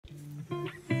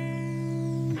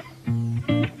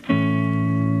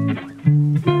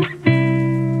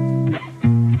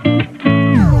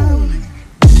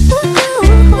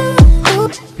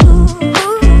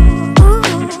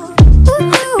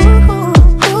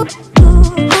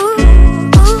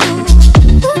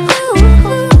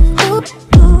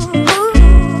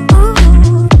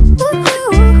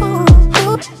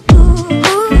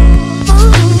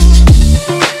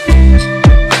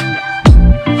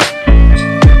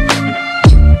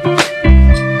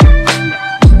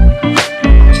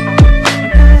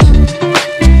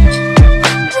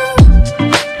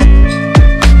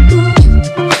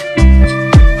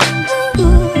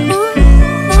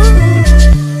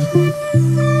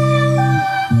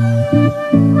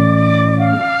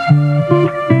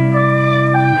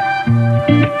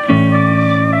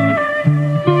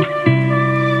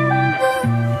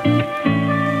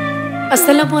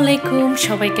আসসালামু আলাইকুম,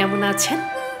 সবাই কেমন আছেন?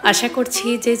 আশা করছি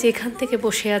যে যেখান থেকে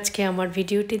বসে আজকে আমার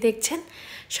ভিডিওটি দেখছেন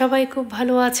সবাই খুব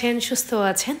ভালো আছেন, সুস্থ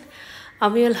আছেন।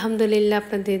 আমি আলহামদুলিল্লাহ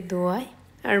আপনাদের দোয়ায়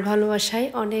আর ভালোবাসায়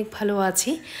অনেক ভালো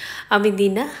আছি। আমি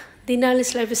দিনালিস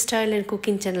লাইফস্টাইল অ্যান্ড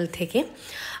কুকিং চ্যানেল থেকে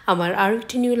আমার আরও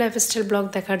একটি নিউ লাইফস্টাইল ব্লগ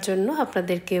দেখার জন্য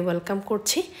আপনাদেরকে ওয়েলকাম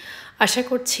করছি। আশা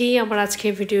করছি আমার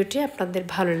আজকের ভিডিওটি আপনাদের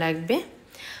ভালো লাগবে।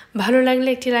 ভালো লাগলে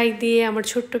একটি লাইক দিয়ে আমার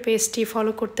ছোট্ট পেজটি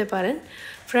ফলো করতে পারেন।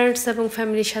 ফ্রেন্ডস এবং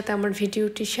ফ্যামিলির সাথে আমার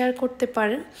ভিডিওটি শেয়ার করতে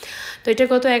পারেন। তো এটা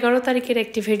গত 11 তারিখের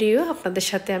একটি ভিডিও আপনাদের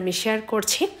সাথে আমি শেয়ার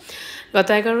করছি। গত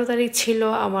 11 তারিখ ছিল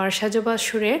আমার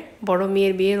সাজবাসুরের বড়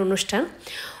মেয়ের বিয়ের অনুষ্ঠান।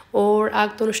 ওর আগ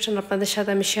অনুষ্ঠান আপনাদের সাথে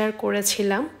আমি শেয়ার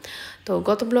করেছিলাম। তো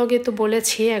গত ব্লগে তো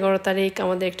বলেছি 11 তারিখ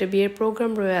আমাদের একটা বিয়ের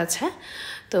প্রোগ্রাম রয়েছে।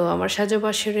 তো আমার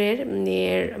সাজবাসুরের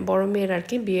বড় মেয়ের আর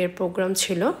কি বিয়ের প্রোগ্রাম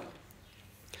ছিল।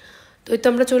 তো এই তো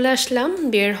আমরা চলে আসলাম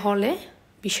বিয়ের হলে।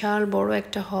 বিশাল বড়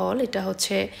একটা হল, এটা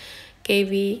হচ্ছে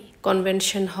কেভি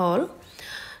কনভেনশন হল।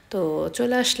 তো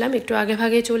চলে আসলাম, একটু আগে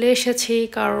ভাগে চলে এসেছি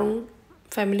কারণ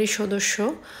ফ্যামিলির সদস্য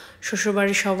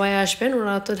শ্বশুরবাড়ির সবাই আসবেন।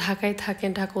 ওনারা তো ঢাকায় থাকেন,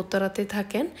 ঢাকা উত্তরাতে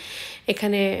থাকেন।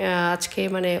 এখানে আজকে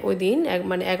মানে ওই দিন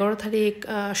 11 তারিখ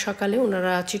সকালে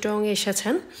ওনারা চিটংয়ে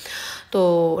এসেছেন। তো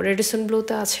রেডিসন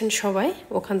ব্লুতে আছেন সবাই,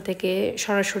 ওখান থেকে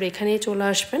সরাসরি এখানেই চলে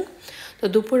আসবেন। তো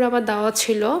দুপুর আবার দাওয়াত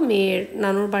ছিল মেয়ের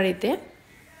নানুর বাড়িতে,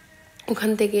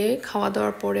 ওখান থেকে খাওয়া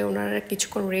দাওয়ার পরে ওনারা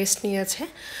কিছুক্ষণ রেস্ট নিয়েছে।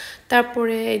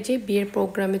 তারপরে যে বিয়ের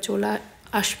প্রোগ্রামে চলে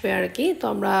আসবে আর কি। তো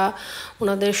আমরা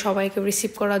ওনাদের সবাইকে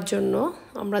রিসিভ করার জন্য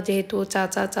আমরা যেহেতু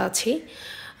চাচি,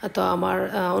 তো আমার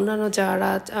অন্যান্য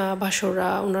যারা ভাসুররা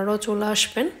ওনারাও চলে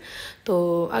আসবেন। তো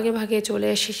আগে ভাগে চলে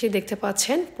এসেছি, দেখতে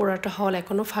পাচ্ছেন পুরাটা হল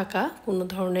এখনও ফাঁকা, কোনো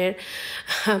ধরনের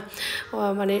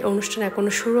মানে অনুষ্ঠান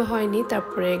এখনও শুরু হয়নি।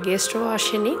 তারপরে গেস্টও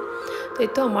আসেনি। তো এই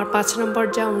তো আমার 5 নম্বর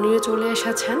যা উনিও চলে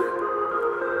এসেছেন,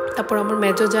 তারপর আমার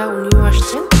মেজো যা উনিও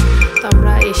আসছেন। তো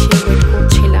আমরা এসে ওয়েট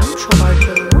করছিলাম সবার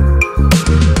জন্য,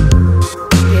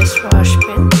 গেস্টরা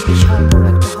আসবেন। বিশাল বড়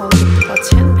একটা হল দেখতে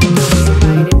পাচ্ছেন, ভেতরে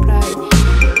বাইরে প্রায়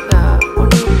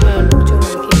অনেক লোকজন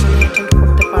আর কি এখানে অ্যাটেন্ড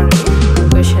করতে পারেন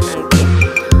লোকেশন আর কি।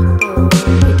 তো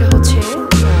এটা হচ্ছে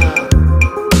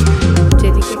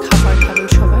যেদিকে খাবার খাবেন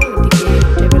সবাই, ওইদিকে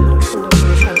টেবিল সুন্দর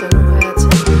করে সাজানো হয়ে আছে।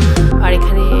 আর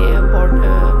এখানে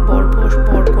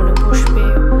বর কোণে বসবে,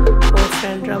 ওর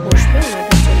ফ্রেন্ডরা বসবে,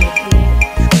 ওনাদের জন্য এখানে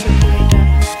সুন্দর করে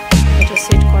এটা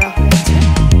সেট করা হয়েছে।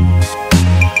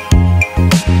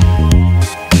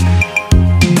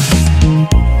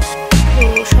 তো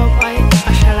সবাই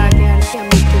আসার আগে আর কি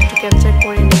আমি একটু ক্যাপচার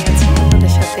করে নিয়েছি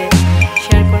আপনাদের সাথে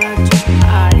শেয়ার করার জন্য।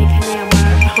 আর এখানে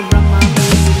আমরা মা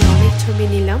মেয়ে মিলে অনেক ছবি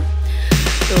নিলাম।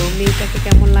 তো মেয়েটাকে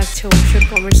কেমন লাগছে অবশ্যই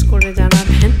কমেন্টস করে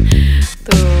জানাবেন।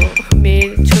 তো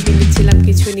মেয়ের ছবি নিচ্ছিলাম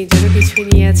কিছু, নিজেরও কিছু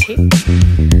নিয়েছি।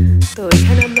 তো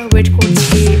এখানে আমরা ওয়েট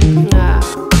করছি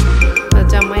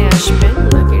জামাই আসবেন,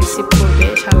 ওনাকে রিসিভ করবে।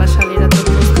 শালিরা তো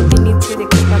প্রস্তুতি নিচ্ছে,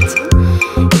 দেখতে পাচ্ছেন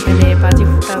এখানে বাজি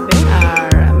ফুটাবে।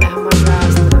 আর মেহমানরা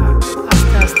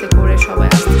আস্তে আস্তে করে সবাই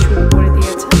আসতে শুরু করে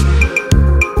দিয়েছে।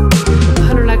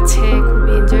 ভালো লাগছে,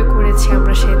 খুবই এনজয় করেছি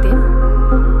আমরা সেদিন।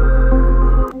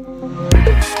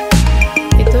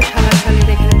 এই তো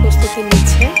শালিরা এখানে প্রস্তুতি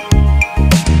নিচ্ছে।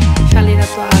 শালিরা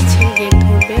তো আছেন, গেট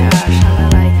ধরবে আর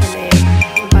শালারা এখানে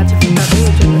বাজি ফুটাবে,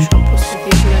 ওই জন্য সব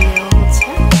প্রস্তুতিগুলো নেওয়া হচ্ছে।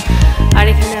 আর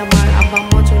এখানে আমার আব্বা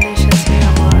আম্মাও চলে এসেছে,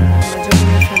 আমার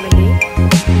যমুনার ফ্যামিলি,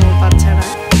 বাচ্চারা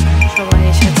সবাই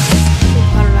এসেছে। খুব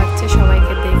ভালো লাগছে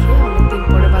সবাইকে দেখে, অনেকদিন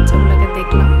পরে বাচ্চাগুলোকে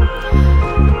দেখলাম।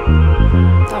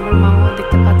 তো আমার মাও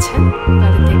দেখতে পাচ্ছেন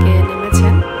গাড়ি থেকে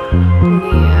নেমেছেন,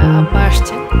 উনি আব্বা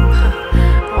আসছেন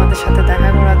আমাদের সাথে দেখা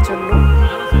করার জন্য।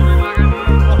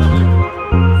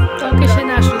 তো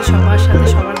অকেশনে আসলে সবার সাথে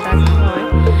সবার দেখা হয়,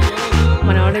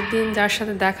 মানে অনেকদিন যার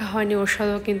সাথে দেখা হয়নি ওর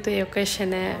সাথেও কিন্তু এই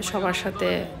অকেশনে সবার সাথে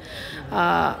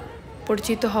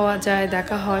পরিচিত হওয়া যায়,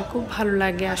 দেখা হয়, খুব ভালো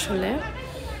লাগে আসলে।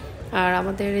 আর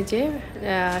আমাদের এই যে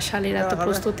শালিরা তো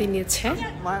প্রস্তুতি নিচ্ছে।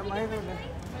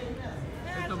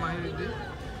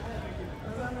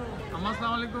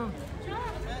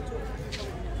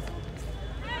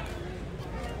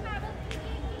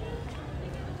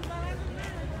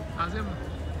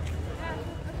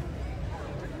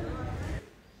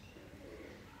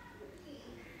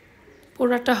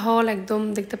 পুরাটা হল একদম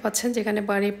দেখতে পাচ্ছেন যেখানে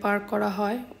বাড়ি পার্ক করা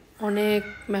হয়। অনেক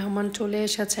মেহমান চলে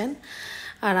এসেছেন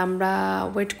আর আমরা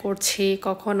ওয়েট করছি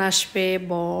কখন আসবে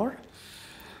বর।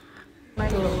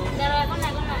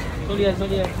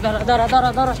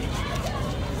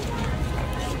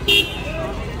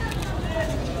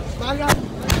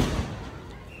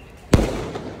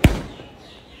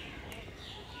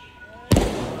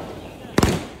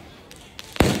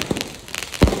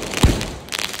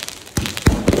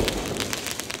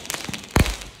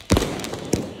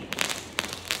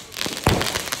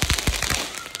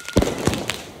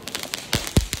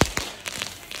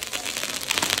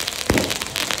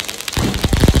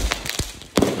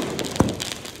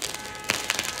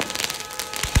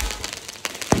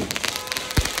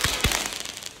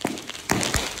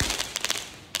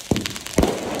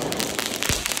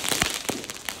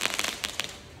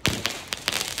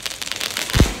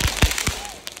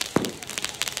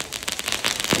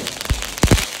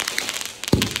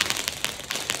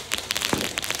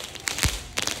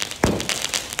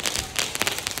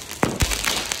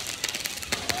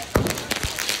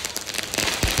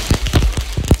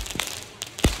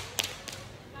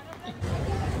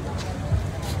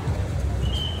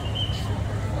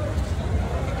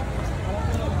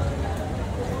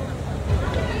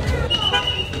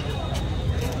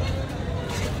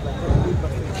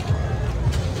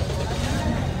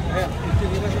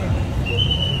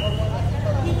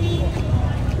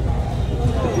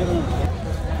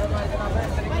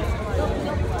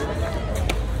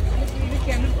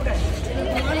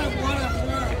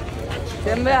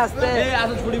 দেনবে আস্তে আজ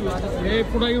ছড়িব এই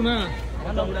ফুটাইও না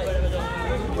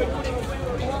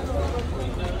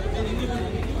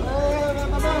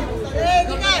এই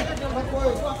দিকে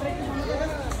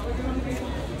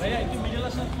ভাইয়া একটু মিডল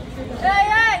আসেন এই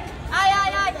আয় আয়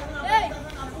আয় এই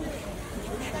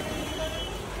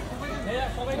ভাইয়া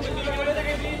সবাই ক্যামেরা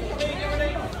দেখাই দিই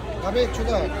আবে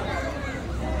চুদা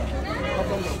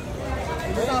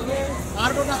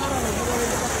আর কোটা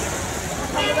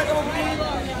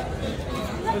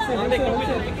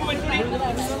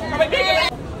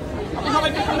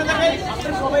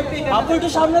আপু একটু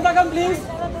সামনে তাকান প্লিজ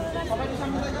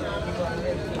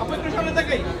আপু একটু সামনে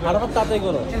তাকাই আর আবার তাড়াতাড়ি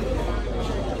করো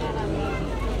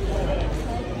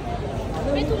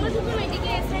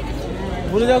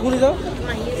ঘুরে যাও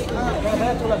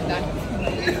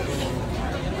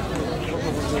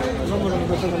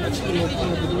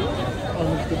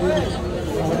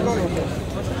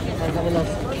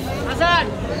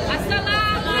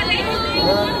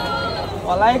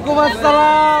ওয়ালাইকুম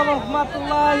আসসালাম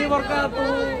রাহমাতুল্লাহি ওয়া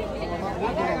বারাকাতুহু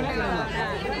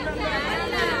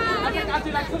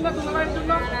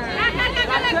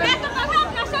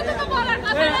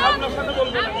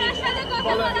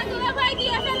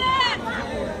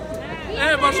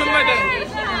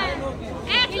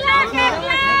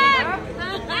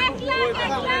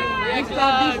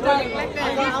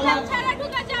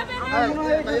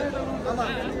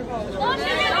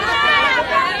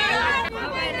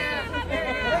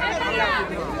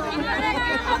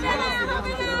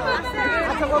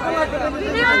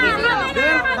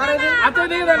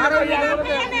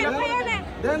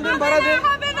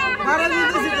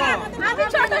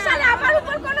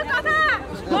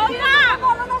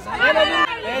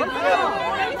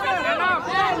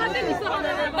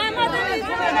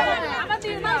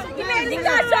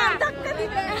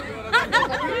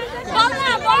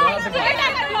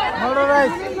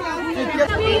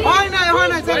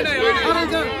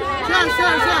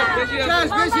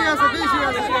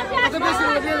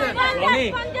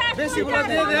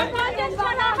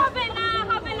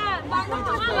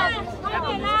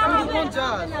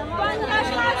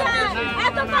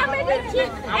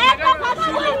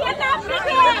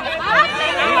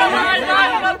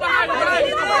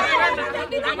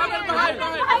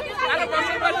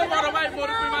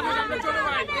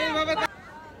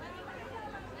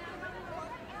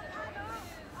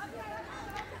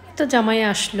তো জামাই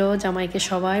আসলো, জামাইকে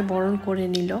সবাই বরণ করে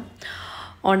নিল।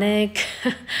 অনেক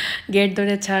গেট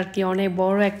ধরেছে আর কি, অনেক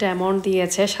বড় একটা অ্যামাউন্ট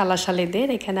দিয়েছে শালাশালিদের।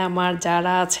 এখানে আমার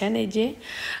যারা আছেন, এই যে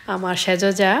আমার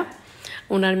সেজজা,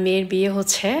 ওনার মেয়ের বিয়ে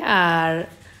হচ্ছে, আর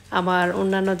আমার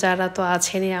অন্যান্য যারা তো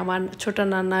আছেনই, আমার ছোট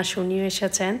নানা শুনিও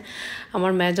এসেছেন,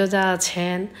 আমার মেজজা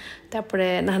আছেন, তারপরে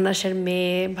নানাসের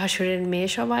মেয়ে, ভাসুরের মেয়ে,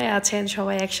 সবাই আছেন।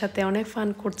 সবাই একসাথে অনেক ফান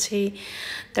করছি,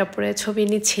 তারপরে ছবি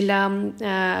নিচ্ছিলাম,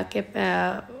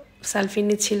 সেলফি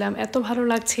নিচ্ছিলাম। এত ভালো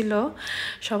লাগছিল,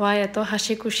 সবাই এত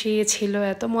হাসি খুশি ছিল,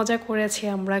 এত মজা করেছি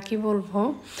আমরা, কি বলবো।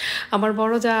 আমার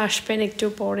বড় যা আসবেন একটু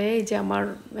পরে, এই যে আমার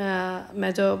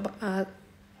মেজ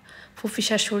ফুফি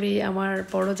শাশুড়ি, আমার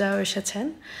বড় যাও এসেছেন।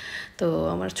 তো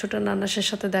আমার ছোট নানাসের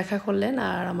সাথে দেখা করলেন,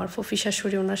 আর আমার ফুফি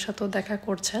শাশুড়ি ওনার সাথেও দেখা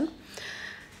করছেন।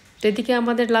 তো এদিকে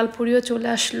আমাদের লালপুরিও চলে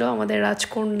আসলো, আমাদের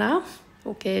রাজকন্যা,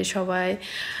 ওকে সবাই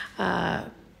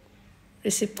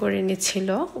রিসিভ করে নিচ্ছিল,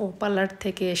 ও পার্লার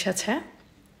থেকে এসেছে।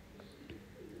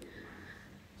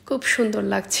 খুব সুন্দর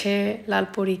লাগছে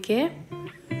লালপুরিকে।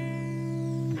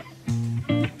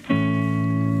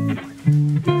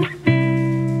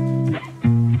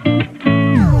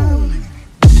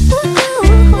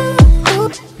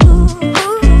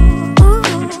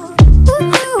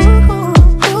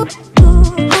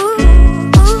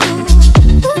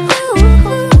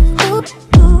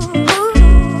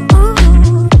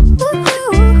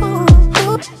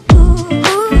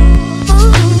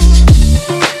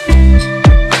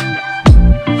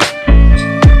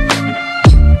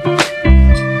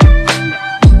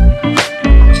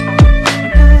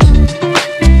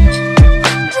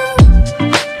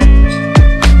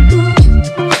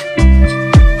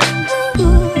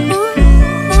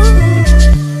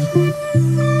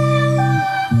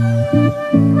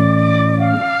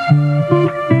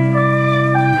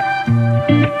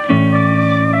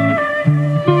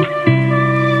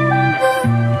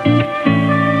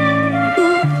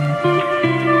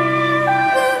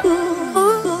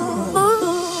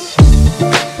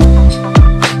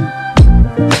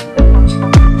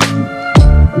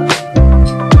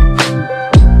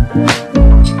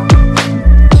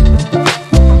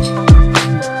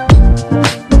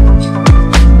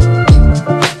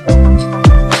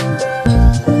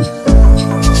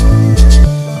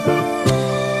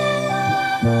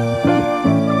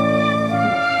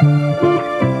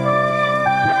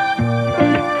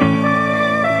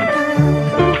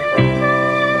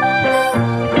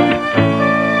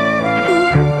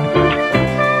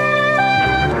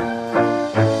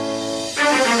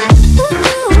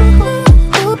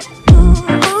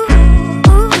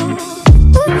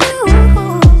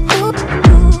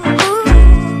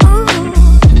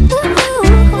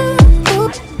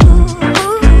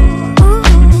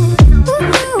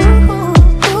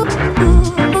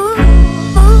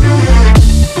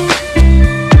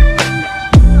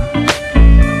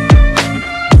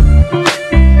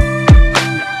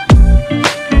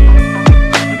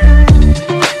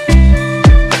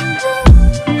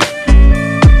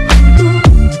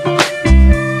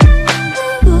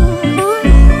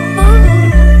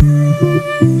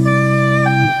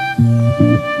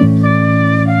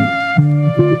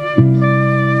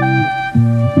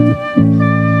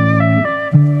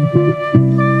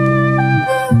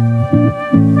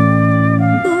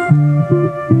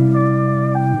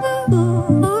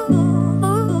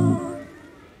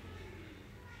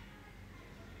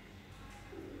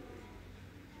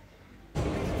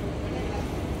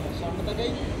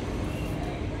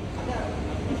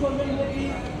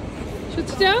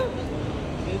 সত্যি যাও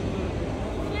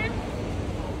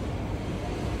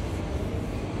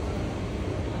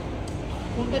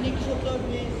কোনটা নিয়ে কি সত্য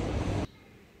প্লিজ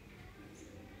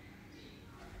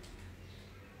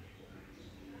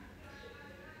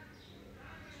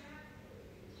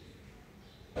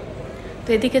তো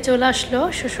এদিকে চলে আসলো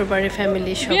শ্বশুরবাড়ির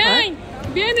ফ্যামিলি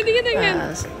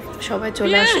সবাই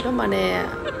চলে আসলো মানে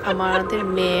আমাদের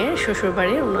মেয়ের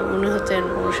শ্বশুরবাড়ি উনি হচ্ছেন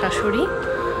ওর শাশুড়ি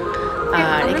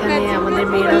আর এখানে আমাদের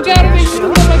মেয়েরা চলে আসলো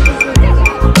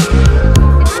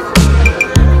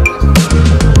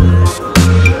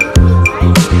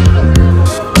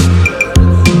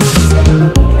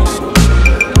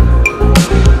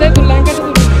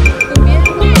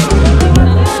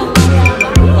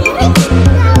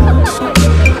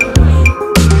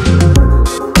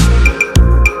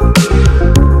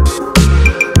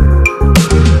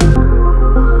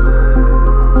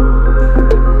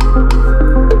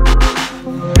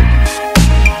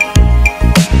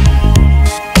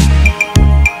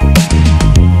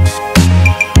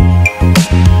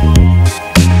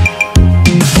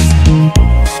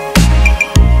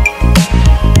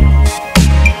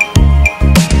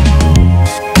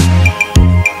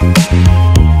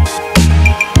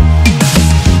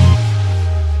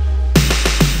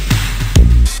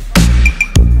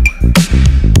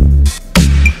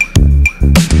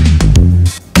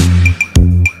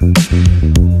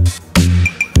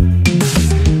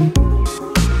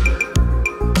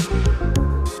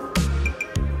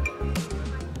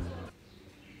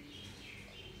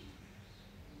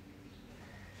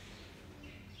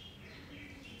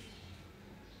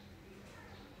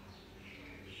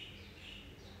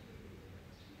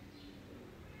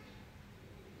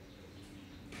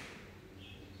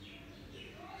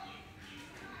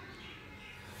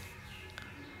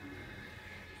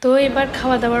তো এবার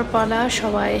খাওয়া দাওয়ার পালা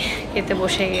সবাই খেতে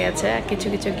বসে গিয়েছে কিছু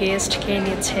কিছু গেস্ট খেয়ে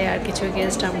নিচ্ছে আর কিছু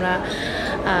গেস্ট আমরা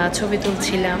ছবি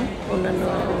তুলছিলাম অন্যান্য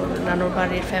নানুর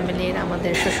বাড়ির ফ্যামিলির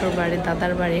আমাদের শ্বশুর বাড়ির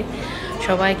দাদার বাড়ির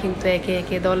সবাই কিন্তু একে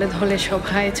একে দলে দলে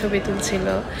সবাই ছবি তুলছিল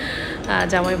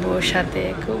জামাই বউয়ের সাথে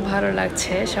খুব ভালো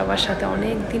লাগছে সবার সাথে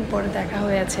অনেক দিন পরে দেখা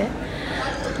হয়েছে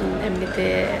এমনিতে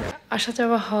আসা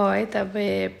যাওয়া হয় তবে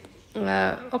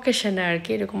অকেশনে আর কি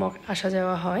এরকম আসা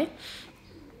যাওয়া হয়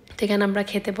এখানে আমরা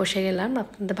খেতে বসে গেলাম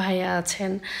আপনাদের ভাইয়া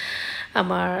আছেন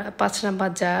আমার 5 নাম্বার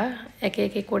যা একে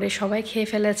একে করে সবাই খেয়ে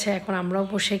ফেলেছে এখন আমরাও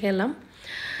বসে গেলাম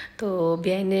তো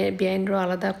বিআইনরাও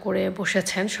আলাদা করে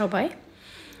বসেছেন সবাই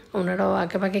ওনারাও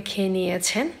আগেভাগে খেয়ে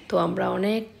নিয়েছেন তো আমরা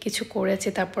অনেক কিছু করেছি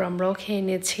তারপর আমরাও খেয়ে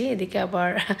নিয়েছি এদিকে আবার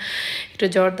একটু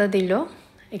জর্দা দিল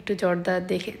একটু জর্দা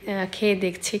দেখে খেয়ে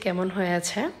দেখছি কেমন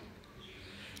হয়েছে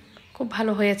খুব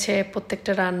ভালো হয়েছে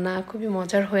প্রত্যেকটা রান্না খুবই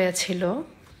মজার হয়েছিল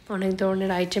অনেক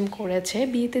ধরনের আইটেম করেছে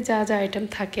বিয়েতে যা যা আইটেম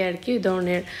থাকে আর কি ওই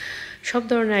ধরনের সব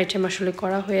ধরনের আইটেম আসলে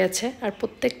করা হয়েছে আর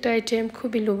প্রত্যেকটা আইটেম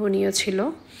খুবই লোভনীয় ছিল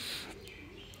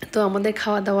তো আমাদের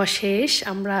খাওয়া দাওয়া শেষ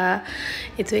আমরা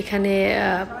তো এখানে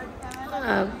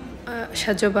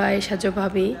সাজো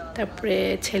ভাবি তারপরে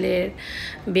ছেলের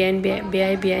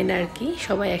বেআই আর কি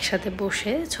সবাই একসাথে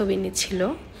বসে ছবি নিচ্ছিল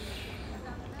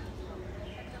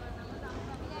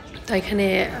তো এখানে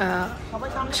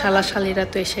শালা শালিরা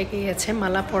তো এসে গিয়েছে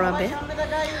মালা পরাবে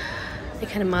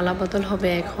এখানে মালা বদল হবে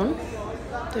এখন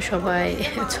তো সবাই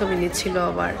ছবি নিচ্ছিল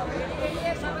আবার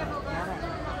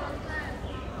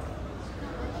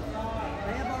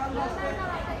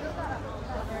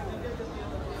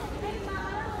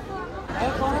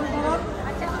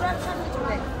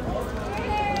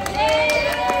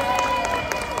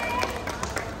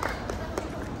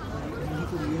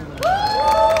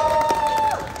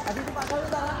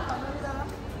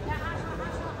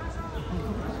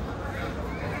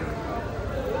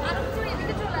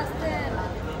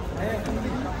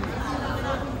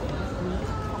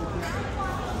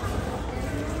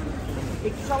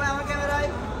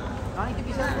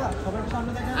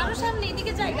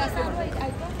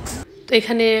তো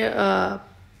এখানে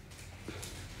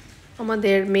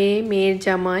আমাদের মেয়ের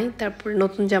জামাই তারপরে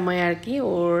নতুন জামাই আর কি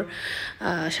ওর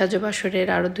সাজবাসরের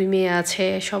আরও 2 মেয়ে আছে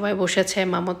সবাই বসেছে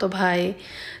মামাতো ভাই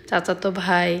চাচাতো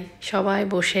ভাই সবাই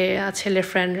বসে ছেলের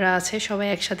ফ্রেন্ডরা আছে সবাই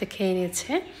একসাথে খেয়ে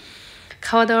নিচ্ছে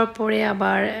খাওয়া দাওয়ার পরে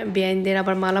আবার বেআইনদের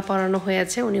আবার মালা পরানো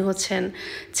হয়েছে উনি হচ্ছেন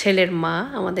ছেলের মা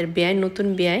আমাদের বেআইন নতুন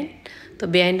বেআইন তো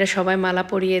বেআইনরা সবাই মালা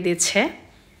পরিয়ে দিচ্ছে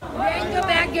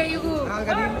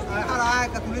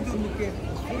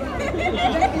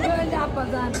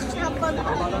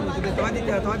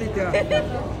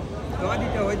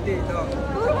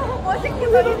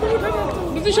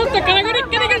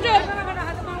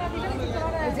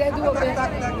তো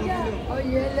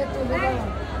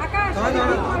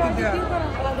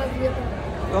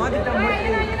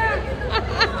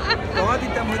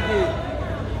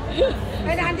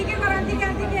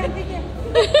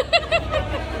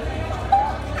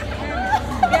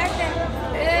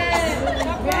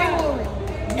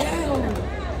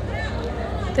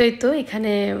তো এই তো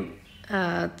এখানে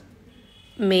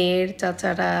মেয়ের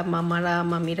চাচারা, মামারা,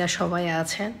 মামিরা সবাই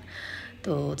আছেন।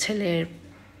 তো ছেলের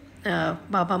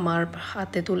বাবা মার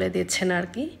হাতে তুলে দিচ্ছেন আর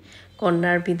কি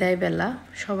কন্যার বিদায় বেলা।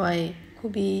 সবাই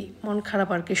খুবই মন খারাপ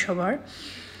আর কি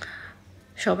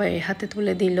সবাই হাতে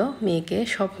তুলে দিল মেয়েকে।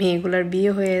 সব মেয়েগুলার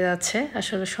বিয়ে হয়ে যাচ্ছে।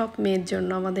 আসলে সব মেয়ের জন্য,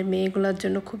 আমাদের মেয়েগুলার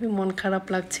জন্য খুবই মন খারাপ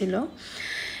লাগছিল।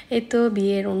 এই তো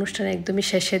বিয়ের অনুষ্ঠান একদমই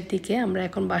শেষের দিকে, আমরা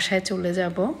এখন বাসায় চলে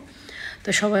যাব। তো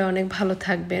সবাই অনেক ভালো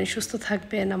থাকবেন, সুস্থ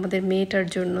থাকবেন, আমাদের মেয়েটার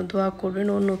জন্য দোয়া করবেন,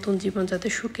 ওর নতুন জীবন যাতে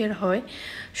সুখের হয়।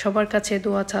 সবার কাছে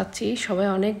দোয়া চাচ্ছি, সবাই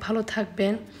অনেক ভালো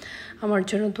থাকবেন, আমার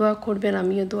জন্য দোয়া করবেন,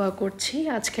 আমিও দোয়া করছি।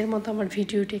 আজকের মতো আমার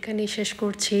ভিডিওটি এখানেই শেষ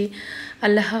করছি।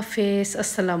 আল্লাহ হাফেজ,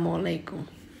 আসসালামু আলাইকুম।